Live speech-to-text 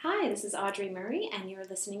Hi, this is Audrey Murray, and you're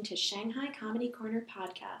listening to Shanghai Comedy Corner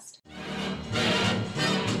Podcast.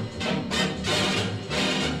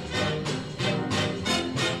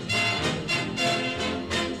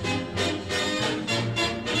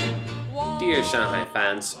 Dear Shanghai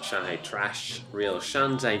fans, Shanghai trash, real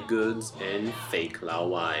Shanghai goods, and fake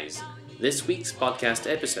Laowais. This week's podcast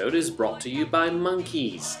episode is brought to you by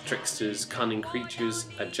monkeys. Tricksters, cunning creatures,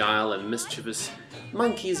 agile and mischievous.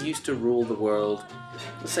 Monkeys used to rule the world.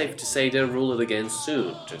 Safe to say they'll rule it again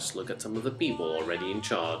soon. Just look at some of the people already in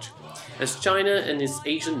charge. As China and its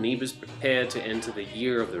Asian neighbors prepare to enter the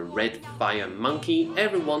year of the red fire monkey,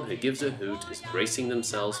 everyone who gives a hoot is bracing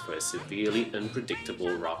themselves for a severely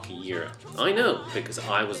unpredictable rocky year. I know, because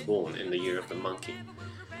I was born in the year of the monkey.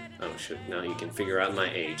 Oh shit, now you can figure out my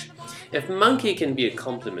age. If monkey can be a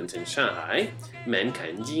compliment in Shanghai, 门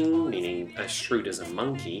看睛, meaning as shrewd as a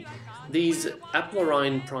monkey, these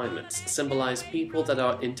aplarine primates symbolize people that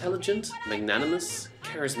are intelligent, magnanimous,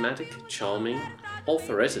 charismatic, charming,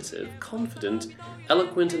 authoritative, confident,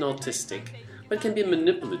 eloquent and artistic, but can be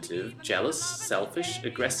manipulative, jealous, selfish,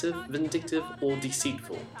 aggressive, vindictive, or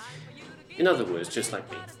deceitful. In other words, just like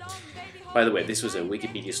me. By the way, this was a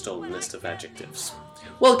Wikipedia stolen list of adjectives.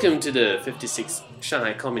 Welcome to the 56th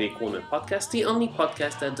Shanghai Comedy Corner podcast, the only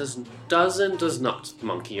podcast that does not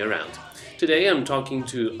monkey around. Today I'm talking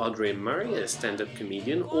to Audrey Murray, a stand-up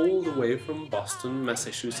comedian all the way from Boston,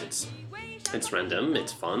 Massachusetts. It's random,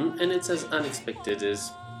 it's fun, and it's as unexpected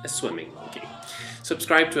as a swimming monkey.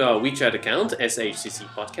 Subscribe to our Wechat account,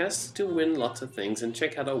 SHCCPodcast, to win lots of things, and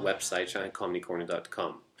check out our website,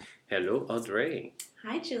 ShanghaiComedyCorner.com. Hello, Audrey.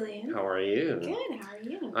 Hi, Julian. How are you? Good, how are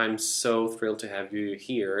you? I'm so thrilled to have you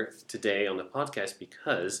here today on the podcast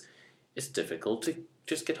because it's difficult to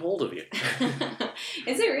just get hold of you.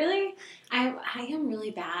 Is it really? I am really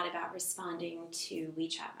bad about responding to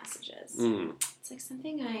Wechat messages. It's like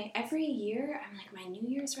something every year, I'm like, my New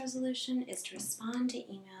Year's resolution is to respond to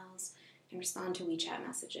emails and respond to Wechat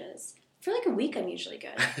messages. For like a week, I'm usually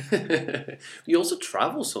good. You also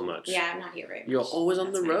travel so much. Yeah, I'm not here very much. You're always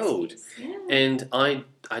on the road. Yeah. And I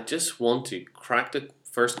just want to crack the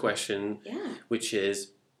first question, which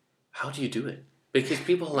is, how do you do it? Because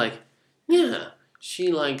people are like, yeah,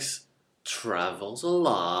 she travels a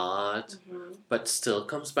lot, but still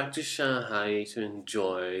comes back to Shanghai to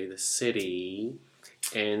enjoy the city.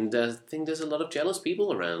 And I think there's a lot of jealous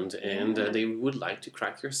people around, and they would like to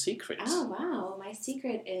crack your secrets. Oh, wow. My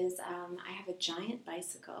secret is I have a giant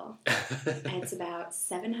bicycle. And it's about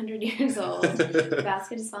 700 years old. The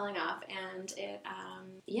basket is falling off, and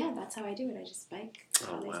that's how I do it. I just bike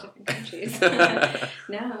to all these different countries. No,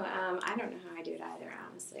 I don't know how I do it either,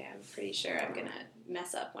 honestly. I'm pretty sure I'm going to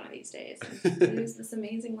mess up one of these days and lose this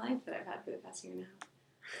amazing life that I've had for the past year and a half.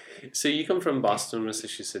 So you come from Boston,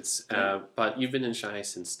 Massachusetts, but you've been in Shanghai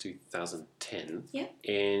since 2010. Yeah.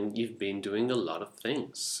 And you've been doing a lot of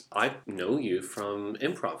things. I know you from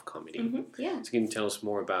improv comedy. Yeah. So can you tell us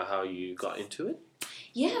more about how you got into it?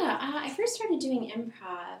 Yeah, I first started doing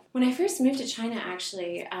improv. When I first moved to China,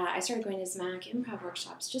 actually, I started going to SMAC improv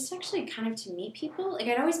workshops, just actually kind of to meet people. Like,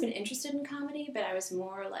 I'd always been interested in comedy, but I was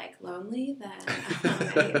more, lonely than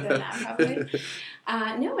that, probably.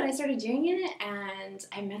 No, but I started doing it, and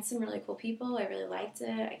I met some really cool people. I really liked it.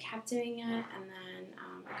 I kept doing it, and then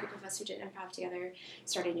a group of us who did improv together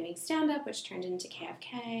started doing stand-up, which turned into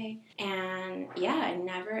KFK. And, yeah, I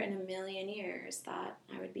never in a million years thought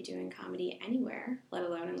I would be doing comedy anywhere, let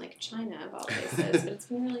alone in China of all places, but it's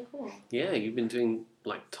been really cool. Yeah, you've been doing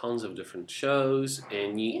tons of different shows,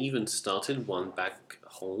 and you even started one back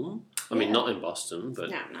home. I mean, not in Boston, but...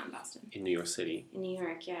 No, not in Boston. In New York City. In New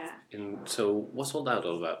York, yeah. And so, what's all that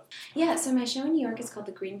all about? Yeah, so my show in New York is called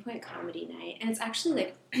the Greenpoint Comedy Night, and it's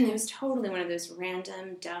actually, it was totally one of those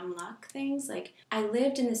random dumb luck things. I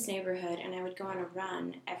lived in this neighborhood, and I would go on a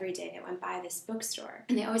run every day that went by this bookstore,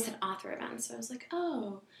 and they always had author events, so I was like,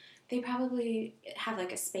 oh... They probably have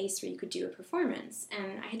a space where you could do a performance.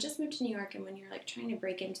 And I had just moved to New York, and when you're trying to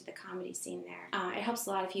break into the comedy scene there, it helps a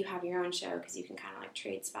lot if you have your own show because you can kind of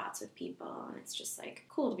trade spots with people, and it's just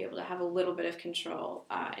cool to be able to have a little bit of control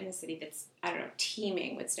in a city that's, I don't know,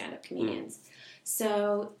 teeming with stand-up comedians.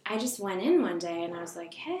 So I just went in one day and I was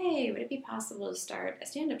like, hey, would it be possible to start a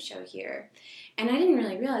stand-up show here? And I didn't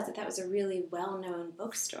really realize that was a really well-known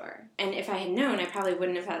bookstore. And if I had known, I probably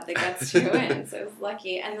wouldn't have had the guts to go in, so I was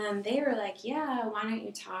lucky. And then they were like, yeah, why don't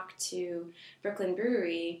you talk to Brooklyn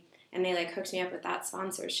Brewery? And they hooked me up with that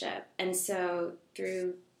sponsorship. And so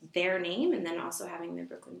through their name and then also having the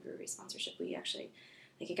Brooklyn Brewery sponsorship, we actually...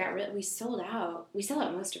 we sold out. We sell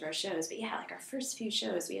out most of our shows, but our first few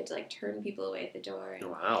shows, we had to turn people away at the door.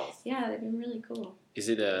 And, wow. Yeah, they've been really cool. Is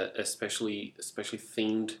it a especially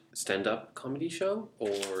themed stand-up comedy show,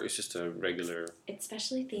 or it's just a regular? It's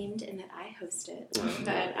specially themed in that I host it,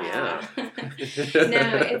 but yeah.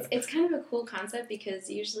 No, it's kind of a cool concept because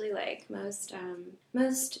usually like most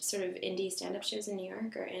sort of indie stand-up shows in New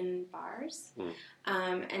York are in bars,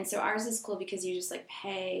 and so ours is cool because you just like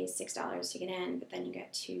pay $6 to get in, but then you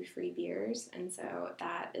get 2 free beers, and so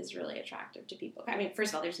that is really attractive to people. I mean,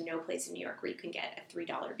 first of all, there's no place in New York where you can get a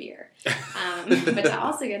 $3 beer, but to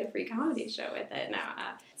also get a free comedy show with it.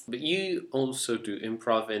 But you also do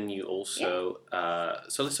improv, and you also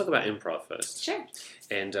so let's talk about improv first. Sure.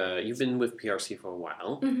 And you've been with PRC for a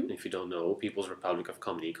while. If you don't know, People's Republic of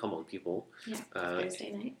Comedy. Come on, people. Yeah.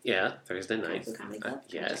 Thursday night. Yeah, Thursday night. Comedy Club.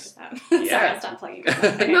 Yes. Sorry, I'll stop plugging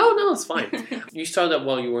it. No, it's fine. You started that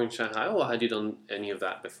while you were in Shanghai, or had you done any of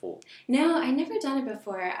that before? No, I'd never done it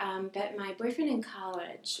before. But my boyfriend in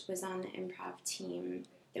college was on the improv team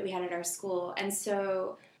that we had at our school, and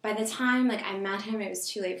so by the time like I met him, it was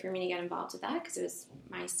too late for me to get involved with that because it was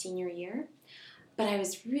my senior year. But I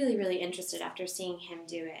was really, really interested after seeing him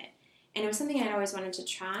do it. And it was something I'd always wanted to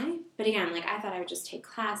try. But again, like I thought I would just take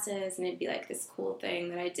classes and it'd be like this cool thing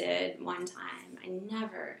that I did one time. I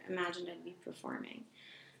never imagined I'd be performing.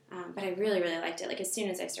 But I really, really liked it. Like as soon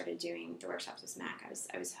as I started doing the workshops with Mac,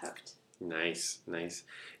 I was hooked. Nice.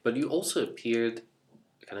 But you also appeared,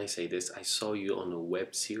 can I say this? I saw you on a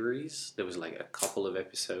web series. There was like a couple of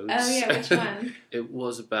episodes. Oh yeah, which one? It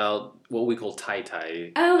was about what we call Tai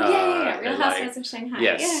Tai. Oh yeah. Real Housewives of Shanghai.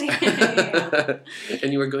 Yes. Yeah.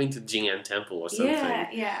 And you were going to Jing'an Temple or something.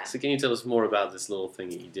 Yeah. So can you tell us more about this little thing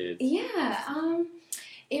that you did? Yeah.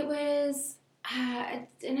 It was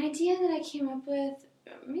an idea that I came up with,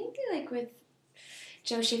 maybe like with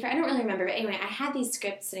Joe Schaefer. I don't really remember, but anyway, I had these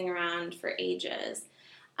scripts sitting around for ages.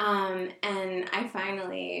 And I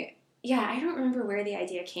finally, I don't remember where the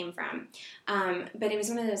idea came from, but it was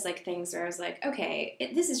one of those, like, things where I was like, okay,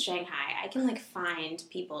 this is Shanghai. I can, like, find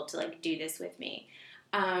people to, like, do this with me.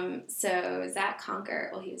 So Zach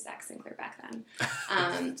Conker, well, he was Zach Sinclair back then,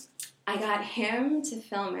 I got him to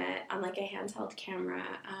film it on, like, a handheld camera.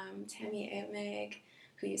 Tammy Oetmig,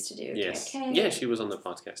 who used to do KFK. Yeah, she was on the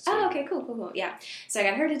podcast too. Oh, okay, cool. Yeah. So I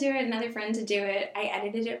got her to do it, another friend to do it. I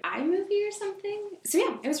edited it iMovie or something. So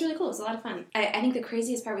yeah, it was really cool. It was a lot of fun. I think the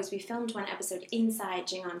craziest part was we filmed one episode inside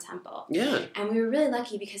Jing'an Temple. Yeah. And we were really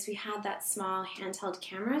lucky because we had that small handheld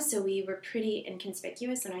camera, so we were pretty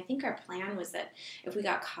inconspicuous. And I think our plan was that if we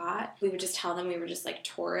got caught, we would just tell them we were just like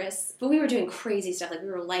tourists. But we were doing crazy stuff. Like we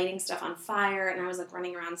were lighting stuff on fire, and I was like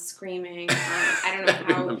running around screaming. I don't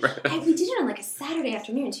know how. We did it on like a Saturday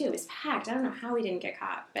afternoon too. It was packed. I don't know how we didn't get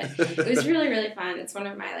caught, but it was really, really fun. It's one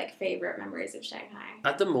of my like favorite memories of Shanghai.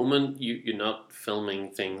 At the moment, you're not filming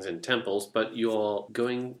things in temples, but you're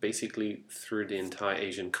going basically through the entire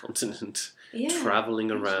Asian continent,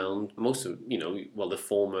 traveling around most of, the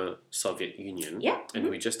former Soviet Union. Yeah. And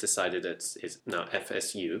we just decided it's now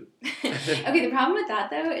FSU. Okay, the problem with that,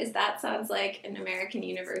 though, is that sounds like an American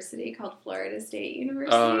university called Florida State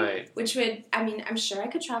University. Oh, right. Which would, I'm sure I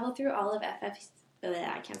could travel through all of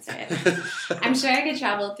I can't say it. I'm sure I could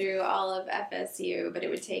travel through all of FSU, but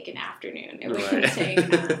it would take an afternoon. It would take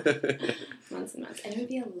months and months. And it would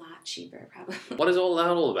be a lot cheaper, probably. What is all that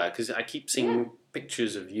all about? Because I keep seeing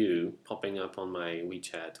pictures of you popping up on my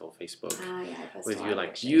Wechat or Facebook. I post with a lot your of like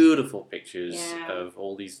pictures. Beautiful pictures of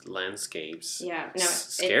all these landscapes. Yeah. No,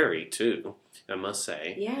 scary too, I must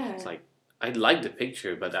say. Yeah. It's like, I like the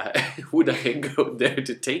picture, but would I go there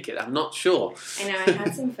to take it? I'm not sure. I know, I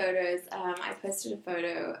had some photos. I posted a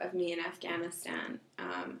photo of me in Afghanistan.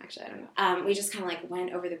 Actually, I don't know. We just kind of like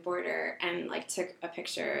went over the border and like took a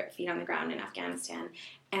picture, feet on the ground in Afghanistan.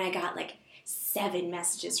 And I got like 7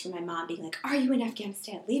 messages from my mom being like, "Are you in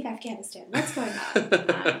Afghanistan? Leave Afghanistan. What's going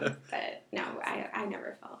on?" But no, I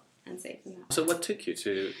never felt unsafe in that. So what took you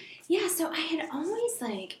to... Yeah, so I had always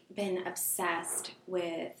like been obsessed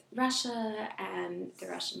with Russia and the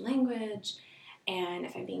Russian language, and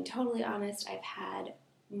if I'm being totally honest, I've had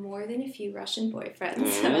more than a few Russian boyfriends,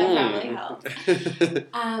 so that probably helped.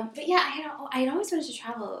 But yeah, I had always wanted to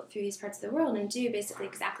travel through these parts of the world and do basically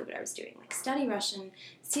exactly what I was doing, like study Russian,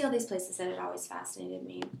 see all these places that had always fascinated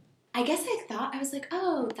me. I guess I was like,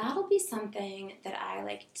 oh, that'll be something that I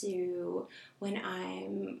like do when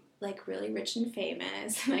I'm like really rich and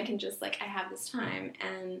famous and I can just like, I have this time.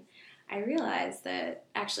 And I realized that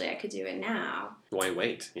actually I could do it now. Why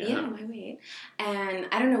wait? Yeah, why wait? And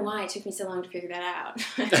I don't know why it took me so long to figure that out.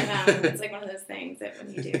 It's like one of those things that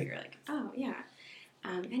when you do, you're like, oh, yeah.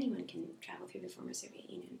 Anyone can travel through the former Soviet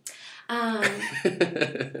Union.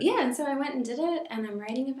 Yeah, and so I went and did it, and I'm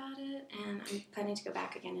writing about it, and I'm planning to go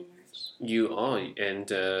back again in March. You are, and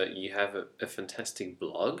you have a fantastic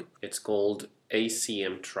blog. It's called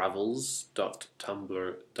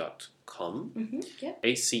acmtravels.tumblr.com. Yep.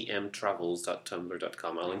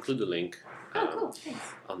 acmtravels.tumblr.com. I'll include the link Cool. Thanks.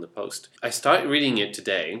 on the post. I started reading it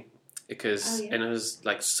today because, and I was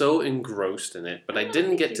like so engrossed in it, but I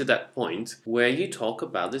didn't get to that point where you talk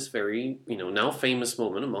about this very, now famous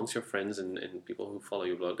moment amongst your friends and people who follow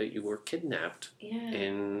your blog that you were kidnapped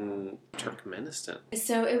in Turkmenistan.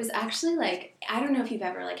 So it was actually like, I don't know if you've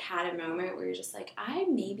ever like had a moment where you're just like, I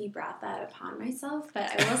maybe brought that upon myself,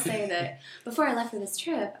 but I will say that before I left for this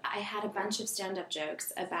trip, I had a bunch of stand-up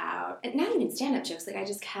jokes about, not even stand-up jokes, like I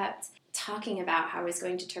just kept talking about how I was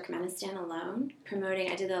going to Turkmenistan alone,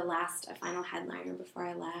 I did a final headliner before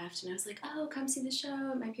I left, and I was like, oh, come see the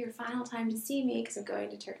show, it might be your final time to see me because I'm going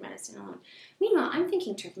to Turkmenistan alone. Meanwhile, I'm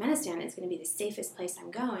thinking Turkmenistan is going to be the safest place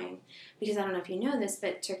I'm going, because I don't know if you know this,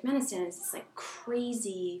 but Turkmenistan is this like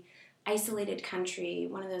crazy, isolated country,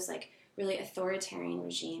 one of those like really authoritarian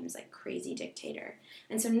regimes, like crazy dictator.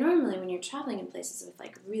 And so normally when you're traveling in places with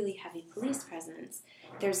like really heavy police presence,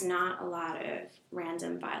 there's not a lot of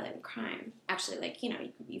random violent crime. Actually, like,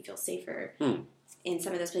 you feel safer in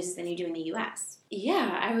some of those places than you do in the U.S.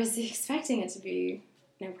 Yeah, I was expecting it to be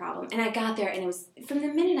no problem. And I got there, and it was, from the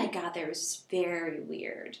minute I got there, it was just very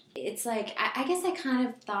weird. It's like, I guess I kind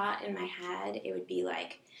of thought in my head it would be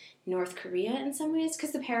like North Korea in some ways,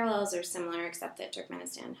 because the parallels are similar, except that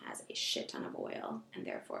Turkmenistan has a shit ton of oil, and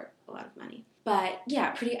therefore a lot of money. But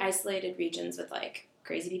yeah, pretty isolated regions with like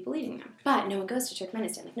crazy people leading them. But no one goes to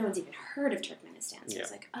Turkmenistan. Like, no one's even heard of Turkmenistan. So it's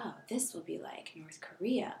like, oh, this will be like North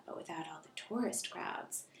Korea, but without all the tourist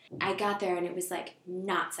crowds. I got there, and it was like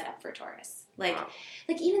not set up for tourists. Like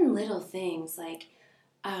even little things like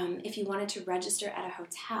if you wanted to register at a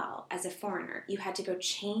hotel as a foreigner, you had to go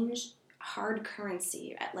change hard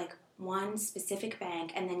currency at like one specific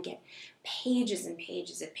bank and then get pages and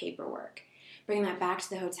pages of paperwork, bring that back to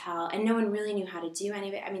the hotel, and no one really knew how to do any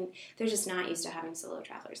of it. I mean, they're just not used to having solo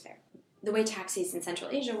travelers there. The way taxis in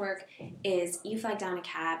Central Asia work is you flag down a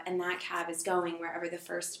cab, and that cab is going wherever the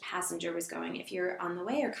first passenger was going. If you're on the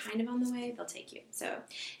way or kind of on the way, they'll take you. So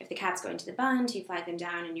if the cab's going to the Bund, you flag them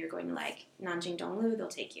down, and you're going to like Nanjing Donglu, they'll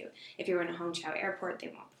take you. If you're in a Hongqiao airport, they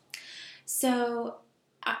won't. So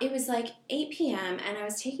it was like 8 p.m., and I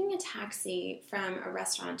was taking a taxi from a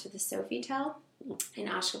restaurant to the Sofitel in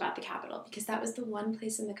Ashgabat, the capital, because that was the one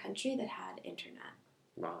place in the country that had internet.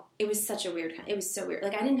 Wow. It was such a weird, it was so weird.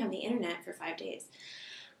 Like, I didn't have the internet for 5 days.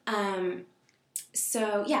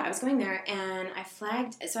 So, yeah, I was going there, and I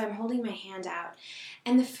flagged, so I'm holding my hand out.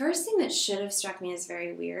 And the first thing that should have struck me as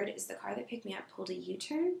very weird is the car that picked me up pulled a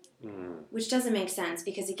U-turn, which doesn't make sense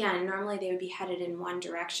because, again, normally they would be headed in one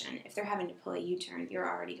direction. If they're having to pull a U-turn, you're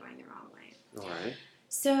already going the wrong way. All right.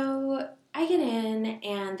 So I get in,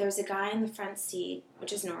 and there's a guy in the front seat,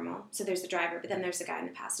 which is normal. So there's the driver, but then there's a guy in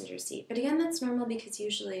the passenger seat. But again, that's normal because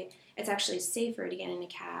usually it's actually safer to get in a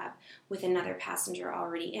cab with another passenger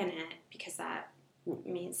already in it because that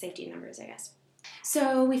means safety in numbers, I guess.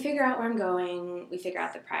 So we figure out where I'm going, we figure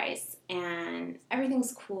out the price, and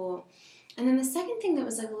everything's cool. And then the second thing that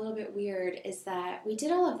was like a little bit weird is that we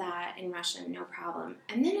did all of that in Russian, no problem.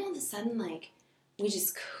 And then all of a sudden, like, we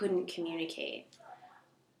just couldn't communicate.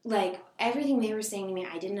 Like, everything they were saying to me,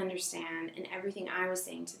 I didn't understand, and everything I was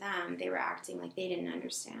saying to them, they were acting like they didn't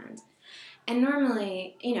understand. And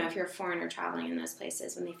normally, if you're a foreigner traveling in those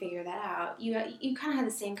places, when they figure that out, you kind of have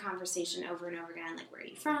the same conversation over and over again, like, where are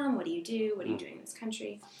you from, what do you do, what are you doing in this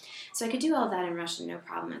country? So I could do all of that in Russian, no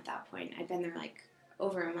problem at that point. I'd been there, like,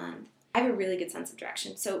 over a month. I have a really good sense of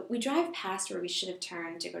direction. So we drive past where we should have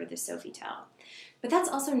turned to go to the Sofitel. But that's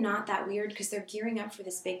also not that weird because they're gearing up for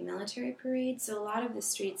this big military parade. So a lot of the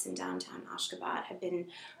streets in downtown Ashgabat have been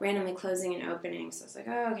randomly closing and opening. So it's like,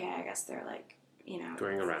 oh, okay, I guess they're like,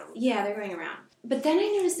 going around. Yeah, they're going around. But then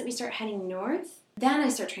I noticed that we start heading north. Then I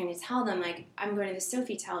start trying to tell them, like, I'm going to the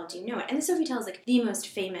Sofitel, do you know it? And the Sofitel is, like, the most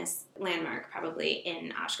famous landmark, probably,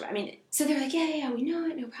 in Ashgabat. I mean, so they're like, yeah, we know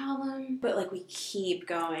it, no problem. But, like, we keep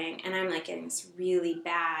going, and I'm, like, getting this really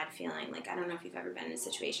bad feeling. Like, I don't know if you've ever been in a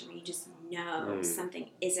situation where you just know something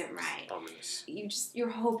isn't right. Ominous. You're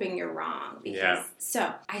hoping you're wrong. Because,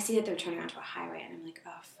 So I see that they're turning onto a highway, and I'm like,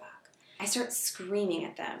 oh, fuck. I start screaming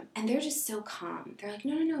at them, and they're just so calm. They're like,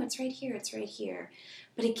 no, it's right here, it's right here.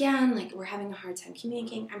 But again, like, we're having a hard time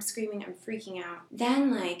communicating. I'm screaming, I'm freaking out.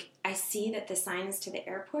 Then, like, I see that the sign is to the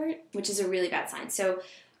airport, which is a really bad sign. So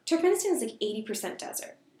Turkmenistan is like 80%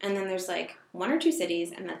 desert. And then there's like 1 or 2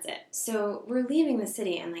 cities, and that's it. So we're leaving the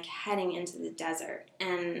city and like heading into the desert.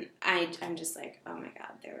 And I'm just like, oh my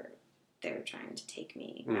God, they were trying to take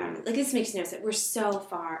me out. Like, this makes no sense. We're so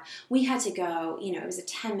far. We had to go, it was a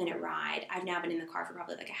 10-minute ride. I've now been in the car for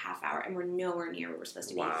probably like a half hour, and we're nowhere near where we're supposed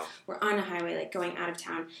to be. Wow. We're on a highway, like, going out of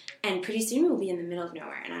town, and pretty soon we'll be in the middle of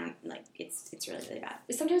nowhere, and I'm like, it's really, really bad.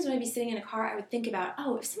 But sometimes when I'd be sitting in a car, I would think about,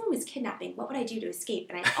 if someone was kidnapping, what would I do to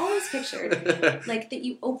escape? And I always pictured, like, that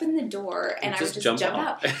you open the door, and I would just jump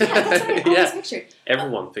out. Yeah, that's what I always pictured.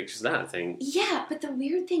 Everyone pictures that, I think. Yeah, but the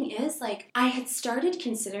weird thing is, like, I had started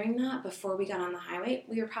considering that before we got on the highway.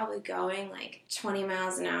 We were probably going like 20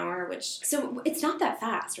 miles an hour, so it's not that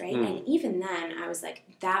fast, right? And even then, I was like,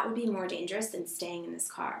 that would be more dangerous than staying in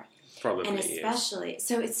this car. Probably, and especially,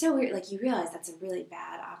 so it's so weird, like, you realize that's a really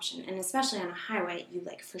bad option, and especially on a highway, you,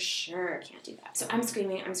 like, for sure can't do that. So I'm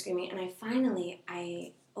screaming, and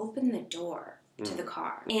I open the door to the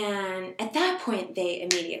car. And at that point, they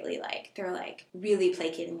immediately, like, they're, like, really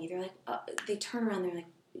placating me. They're like, they turn around, they're like,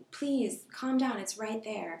 please, calm down, it's right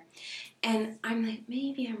there. And I'm like,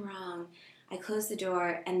 maybe I'm wrong. I close the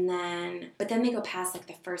door, but then they go past, like,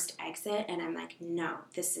 the first exit, and I'm like, no,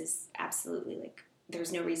 this is absolutely, like,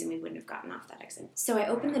 there's no reason we wouldn't have gotten off that exit. So I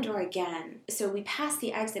open the door again. So we pass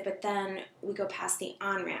the exit, but then we go past the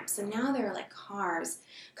on-ramp. So now there are, like, cars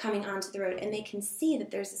coming onto the road, and they can see that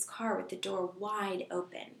there's this car with the door wide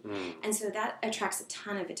open. And so that attracts a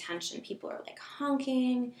ton of attention. People are, like,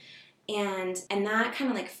 honking, and that kind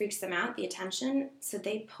of, like, freaks them out, the attention. So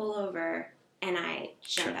they pull over, and I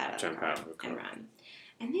jump out of the car and run.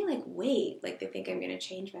 And they, like, wait. Like, they think I'm going to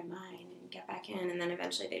change my mind and get back in, and then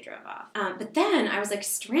eventually they drove off. But then I was, like,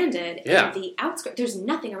 stranded in the outskirts. There's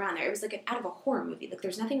nothing around there. It was, like, out of a horror movie. Like,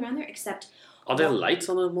 there's nothing around there except... Are there lights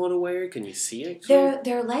on the motorway? Can you see it?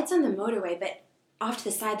 There are lights on the motorway, but off to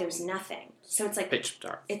the side there's nothing. So it's, like... pitch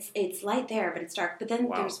dark. It's light there, but it's dark. But then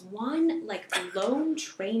there's one, like, lone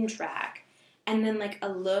train track, and then, like, a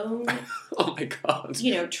lone... oh, my God.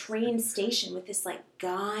 Train station with this, like,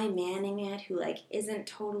 guy manning it who, like, isn't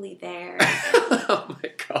totally there. oh,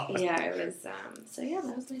 my God. Yeah, it was... So, yeah,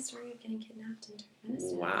 that was my story of getting kidnapped in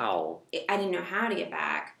Turkmenistan. Wow. I didn't know how to get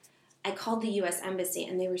back. I called the U.S. Embassy,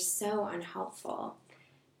 and they were so unhelpful.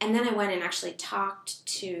 And then I went and actually talked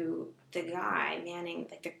to the guy manning,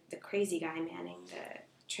 like, the crazy guy manning the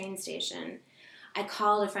train station. I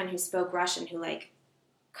called a friend who spoke Russian who, like,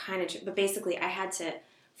 but basically I had to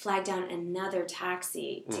flag down another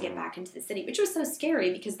taxi to get back into the city, which was so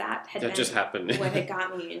scary because that just happened. what had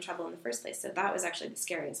got me in trouble in the first place. So that was actually the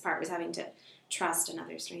scariest part, was having to trust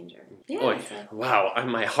another stranger. Yeah. Wow,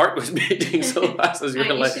 my heart was beating so fast as you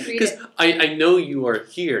were like, because I know you are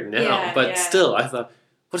here now, but still, I thought,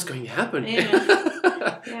 what's going to happen?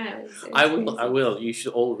 Yeah. It was I will. You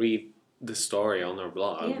should all read the story on our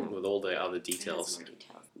blog with all the other details. More details.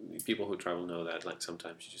 People who travel know that, like,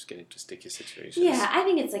 sometimes you just get into sticky situations. Yeah, I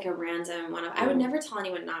think it's like a random one. I would never tell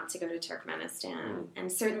anyone not to go to Turkmenistan,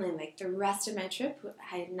 and certainly, like, the rest of my trip,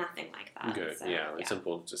 I had nothing like that. Good, so, it's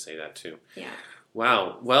important to say that too. Yeah.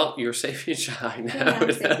 Wow. Well, you're safe in Shanghai now.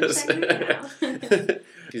 I'm safe in Shanghai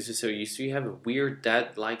now. So you have a weird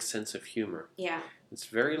dad-like sense of humor. Yeah. It's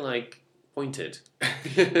very, like, pointed.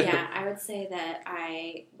 Yeah, I would say that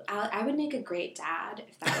I would make a great dad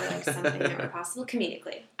if that were, like, something that were possible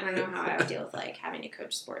comedically. I don't know how I would deal with, like, having to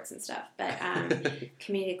coach sports and stuff, but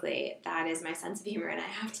comedically, that is my sense of humor, and I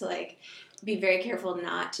have to, like, be very careful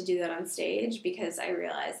not to do that on stage because I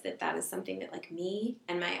realize that is something that, like, me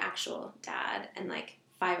and my actual dad and, like,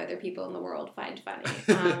 5 other people in the world find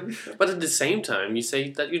funny. But at the same time, you say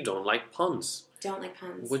that you don't like puns. Don't like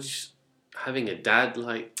puns. Which, having a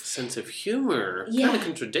dad-like sense of humor, kind of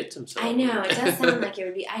contradicts himself. I know, it does sound like it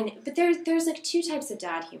would be. But there's like 2 types of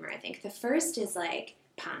dad humor, I think. The first is, like,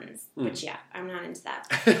 puns, which, I'm not into that.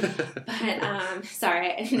 But,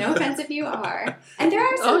 sorry, no offense if you are. And there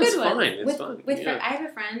are some good ones. I have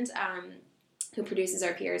a friend who produces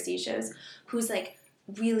our PRC shows who's, like,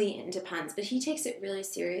 really into puns, but he takes it really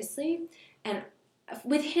seriously. And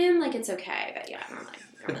with him, like, it's okay, but I don't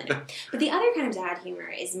really know. But the other kind of dad humor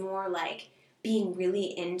is more like being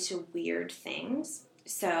really into weird things.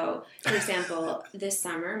 So, for example, this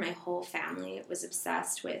summer, my whole family was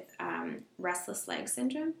obsessed with restless leg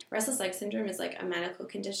syndrome. Restless leg syndrome is, like, a medical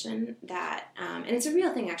condition that, and it's a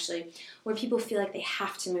real thing, actually, where people feel like they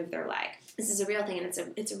have to move their leg. This is a real thing, and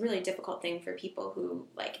it's a really difficult thing for people who,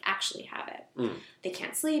 like, actually have it. They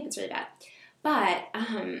can't sleep. It's really bad. But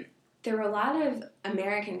there were a lot of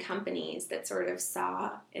American companies that sort of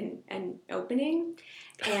saw an opening,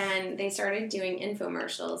 and they started doing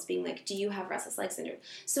infomercials being like, do you have restless leg syndrome?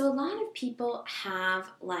 So a lot of people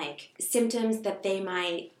have, like, symptoms that they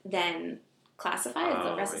might then classify as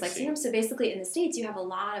the restless leg syndrome. So basically in the States you have a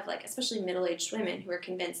lot of, like, especially middle-aged women who are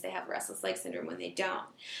convinced they have restless leg syndrome when they don't.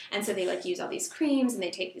 And so they, like, use all these creams and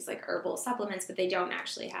they take these, like, herbal supplements, but they don't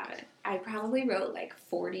actually have it. I probably wrote, like,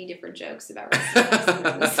 40 different jokes about restless leg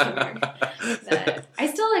syndrome this summer. But I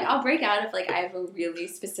still, like, I'll break out if, like, I have a really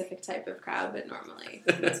specific type of crowd, but normally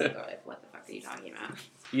most people are like, what the fuck are you talking about?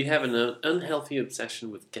 You have an unhealthy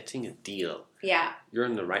obsession with getting a deal. Yeah. You're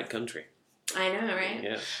in the right country. I know, right?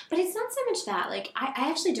 Yeah. But it's not so much that. Like, I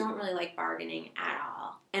actually don't really like bargaining at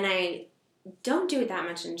all. And I don't do it that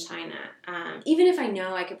much in China. Even if I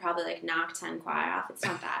know I could probably, like, knock 10 kwai off, it's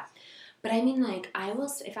not that. But I mean, like,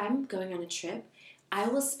 if I'm going on a trip, I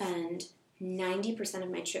will spend 90%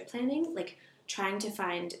 of my trip planning, like, trying to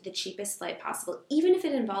find the cheapest flight possible, even if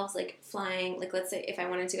it involves, like, flying, like, let's say if I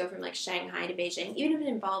wanted to go from, like, Shanghai to Beijing, even if it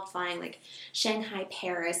involved flying, like, Shanghai,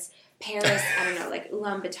 Paris, I don't know, like,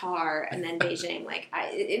 Ulaanbaatar, and then Beijing, like,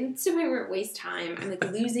 it's to the point where it wastes time. I'm, like,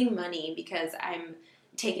 losing money because I'm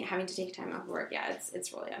having to take time off work. Yeah,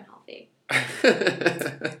 it's really unhealthy.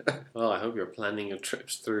 Well, I hope you're planning your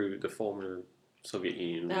trips through the former Soviet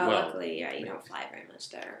Union. Oh, well, luckily, yeah, you don't fly very much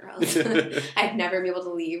there, or else I'd never be able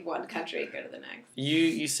to leave one country and go to the next.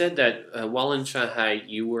 You said that while in Shanghai,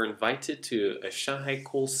 you were invited to a Shanghai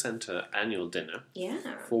call center annual dinner. Yeah.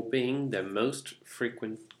 For being the most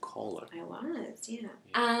frequent caller. I was,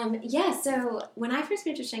 yeah. So when I first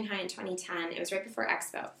moved to Shanghai in 2010, it was right before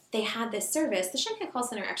Expo. They had this service. The Shanghai call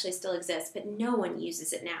center actually still exists, but no one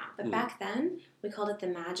uses it now. But back then, we called it the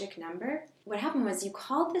magic number. What happened was you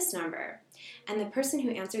called this number, and the person who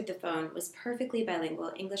answered the phone was perfectly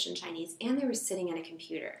bilingual, English and Chinese, and they were sitting at a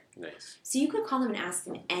computer. Nice. So you could call them and ask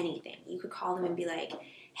them anything. You could call them and be like,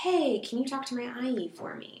 hey, can you talk to my IE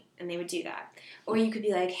for me? And they would do that. Or you could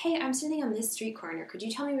be like, hey, I'm sitting on this street corner. Could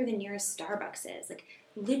you tell me where the nearest Starbucks is? Like,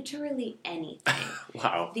 literally anything.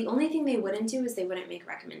 Wow. The only thing they wouldn't do is they wouldn't make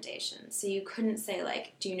recommendations. So you couldn't say,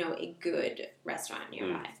 like, do you know a good restaurant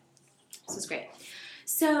nearby? So it's great.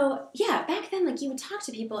 So, yeah, back then, like, you would talk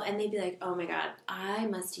to people and they'd be like, oh my God, I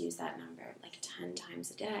must use that number like 10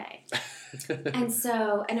 times a day.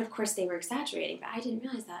 And of course they were exaggerating, but I didn't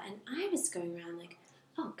realize that. And I was going around like,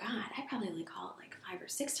 oh God, I probably only call it like 5 or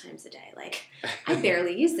 6 times a day. Like, I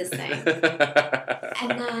barely use this thing.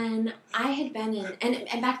 And then I had been in,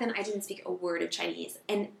 and back then I didn't speak a word of Chinese.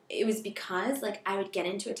 And it was because, like, I would get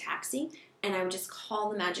into a taxi and I would just call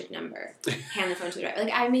the magic number, hand the phone to the driver.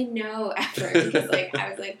 Like, I made no effort because, like, I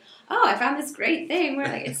was like, oh, I found this great thing where,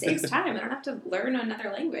 like, it saves time. I don't have to learn another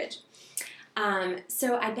language.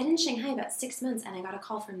 So I'd been in Shanghai about 6 months, and I got a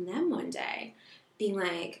call from them one day being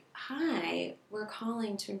like, hi, we're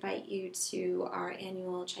calling to invite you to our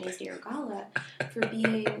annual Chinese New Year Gala for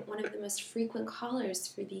being one of the most frequent callers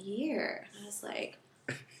for the year. And I was like,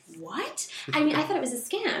 what? I mean, I thought it was a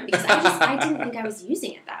scam because I didn't think I was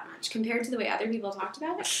using it that much compared to the way other people talked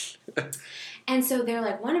about it. And so they're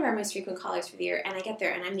like, one of our most frequent callers for the year, and I get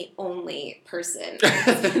there and I'm the only person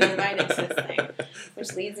that's been invited to this thing,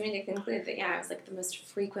 which leads me to conclude that, yeah, I was like the most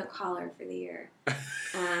frequent caller for the year.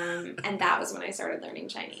 And that was when I started learning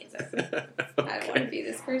Chinese. I was like, I don't want to be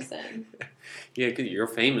this person. Yeah, because you're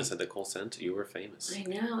famous at the call center. You were famous. I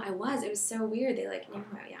know, I was. It was so weird. They like,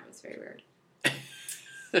 yeah, it was very weird.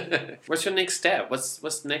 What's your next step?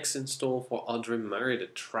 What's next in store for Audrey Murray, the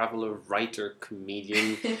traveler, writer,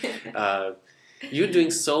 comedian? You're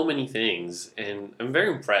doing so many things, and I'm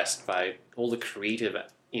very impressed by all the creative,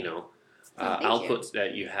 outputs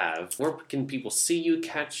that you have. Where can people see you,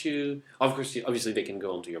 catch you? Of course, obviously they can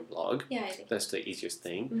go onto your blog. Yeah, I think that's the easiest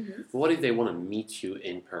thing. Mm-hmm. But what if they want to meet you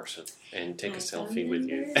in person and take a selfie with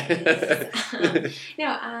you?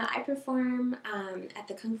 I perform at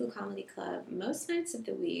the Kung Fu Comedy Club most nights of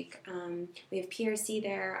the week. We have PRC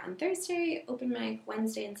there on Thursday, open mic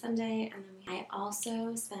Wednesday and Sunday, and then I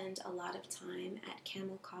also spend a lot of time at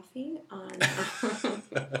Camel Coffee on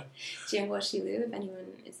Jianguo Shilu, if anyone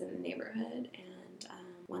is in the neighborhood and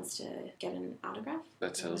wants to get an autograph.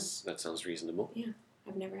 That sounds reasonable. Yeah.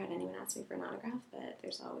 I've never had anyone ask me for an autograph, but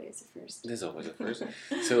there's always a first. There's always a first.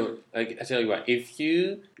 So, I tell you what, if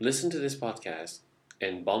you listen to this podcast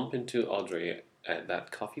and bump into Audrey at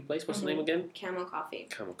that coffee place, what's the name again? Camel Coffee.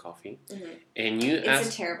 Camel Coffee. Mm-hmm. And you ask...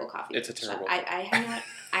 It's a terrible coffee It's a terrible shop.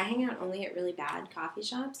 I hang out only at really bad coffee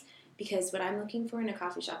shops because what I'm looking for in a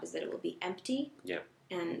coffee shop is that it will be empty. Yeah.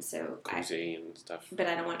 And so cozy and stuff. But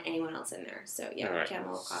I don't want anyone else in there. So yeah, right.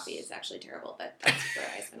 chamomile coffee is actually terrible, but that's where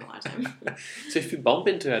I spend a lot of time. So if you bump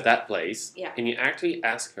into her at that place yeah. and you actually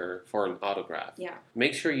ask her for an autograph, yeah.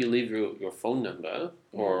 make sure you leave your phone number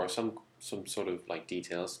or some sort of like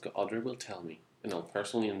details. Audrey will tell me. And I'll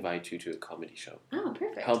personally invite you to a comedy show. Oh,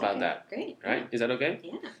 perfect. How about that? Great. Right? Yeah. Is that okay?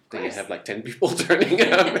 Yeah. Then you have like 10 people turning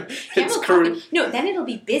up. It's crazy. No, then it'll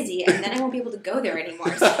be busy, and then I won't be able to go there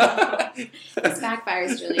anymore. So this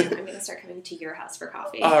backfires, Julian. I'm going to start coming to your house for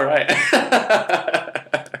coffee. All right.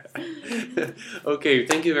 Okay,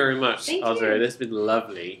 thank you very much, Audrey. This has been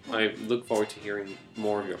lovely. I look forward to hearing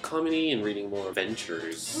more of your comedy and reading more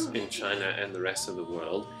adventures in China and the rest of the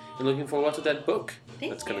world. And looking forward to that book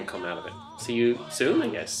that's going to come out of it. See you soon, I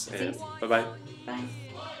guess. And bye-bye. Bye.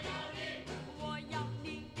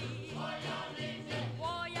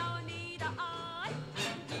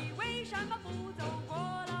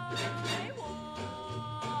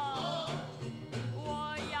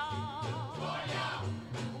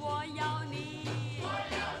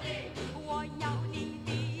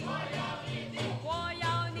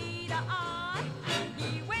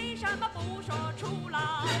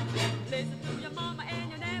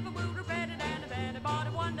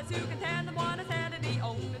 You can tell them what I said, and the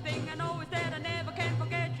only thing I know is that I never can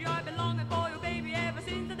forget you. I've been longing for you, baby, ever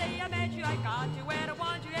since the day I met you. I got you where I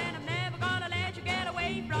want you, and I'm never gonna let you get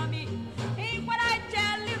away from me. Hey, what I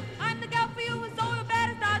tell you, I'm the girl for you, and so you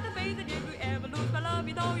better start to face it. If you ever lose my love,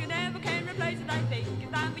 you know you never can replace it. I think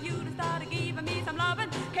it's time for you to start giving me some loving,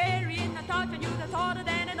 carrying a touch on you that's harder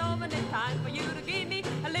than an oven. It's time for you to give me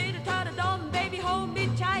a little touch of dome, baby, hold me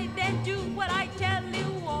tight, then do what I tell you.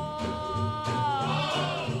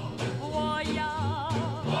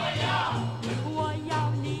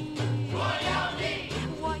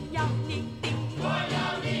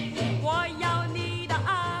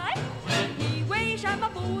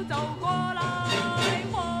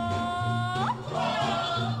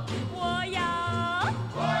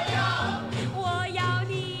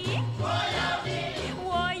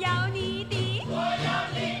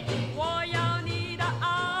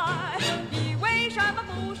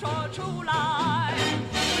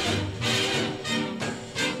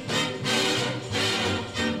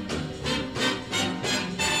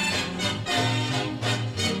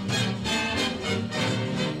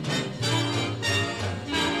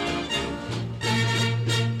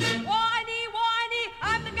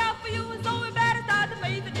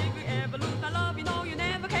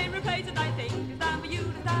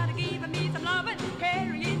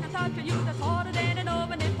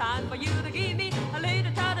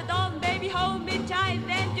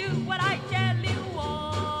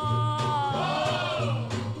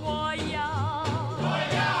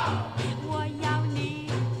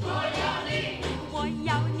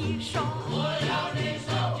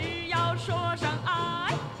 Sure.